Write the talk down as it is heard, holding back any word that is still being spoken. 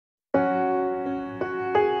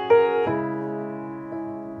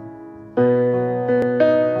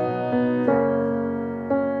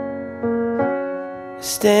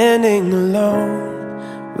standing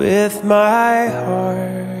alone with my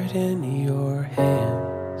heart in your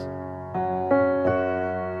hands,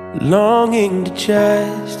 longing to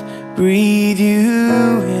just breathe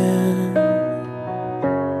you in.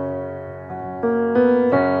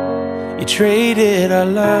 You traded our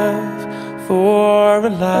love for a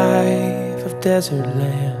life of desert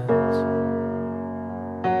lands,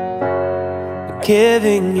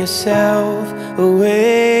 giving yourself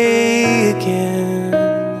away again.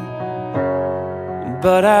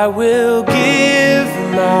 But I will give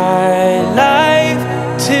my life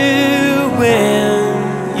to win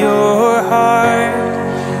your heart,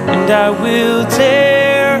 and I will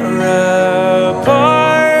tear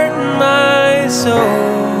apart my soul.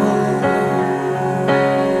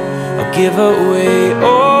 I'll give away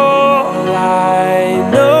all I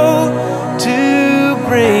know to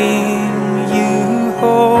bring you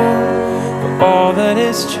home, for all that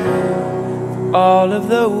is true, for all of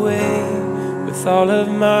the way, with all of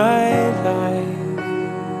my life.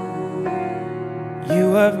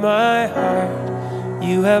 You have my heart,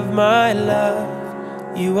 you have my love,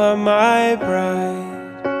 you are my bride.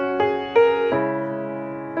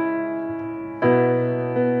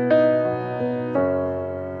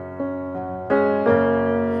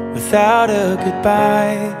 Without a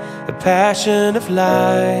goodbye, a passion of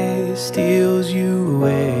lies steals you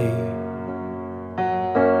away.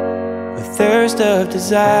 The thirst of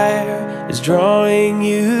desire is drawing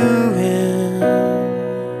you in,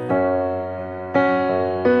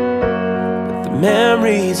 but the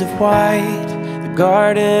memories of white, the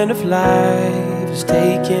garden of life is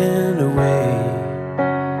taken away.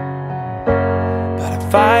 But I'm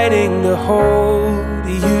fighting to hold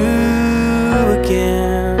you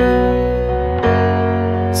again.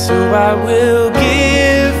 So I will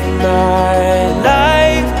give my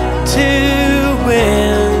life to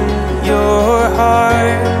win your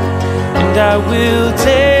heart, and I will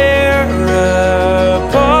tear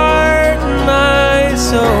apart my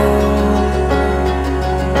soul.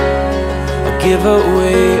 I'll give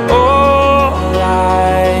away all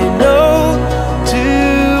I know to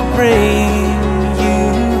bring you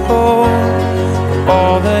home, for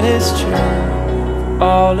all that is true, for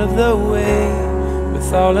all of the way, with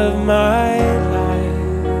all of my life.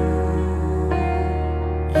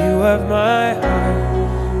 You have my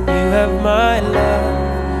heart, you have my love,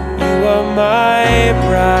 you are my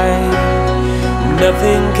bride.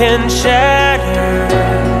 Nothing can shatter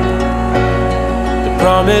the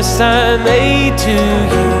promise I made to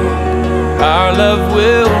you. Our love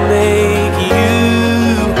will make you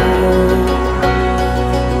whole.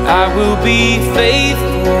 I will be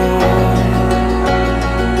faithful,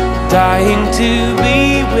 dying to be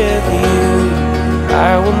with you. I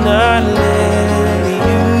will not let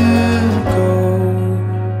you go.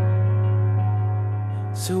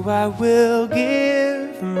 So I will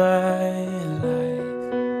give my life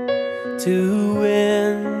to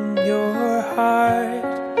win your heart,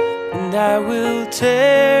 and I will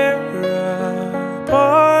tear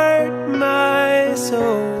apart my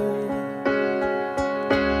soul.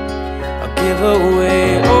 I'll give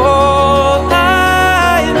away all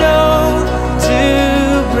I know to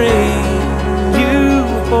bring you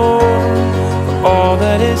home, for all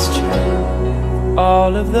that is true,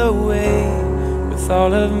 all of the way, with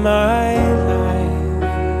all of my life.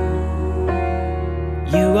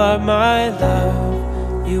 You are my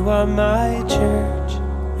love, you are my church,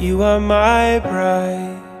 you are my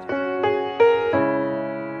bride.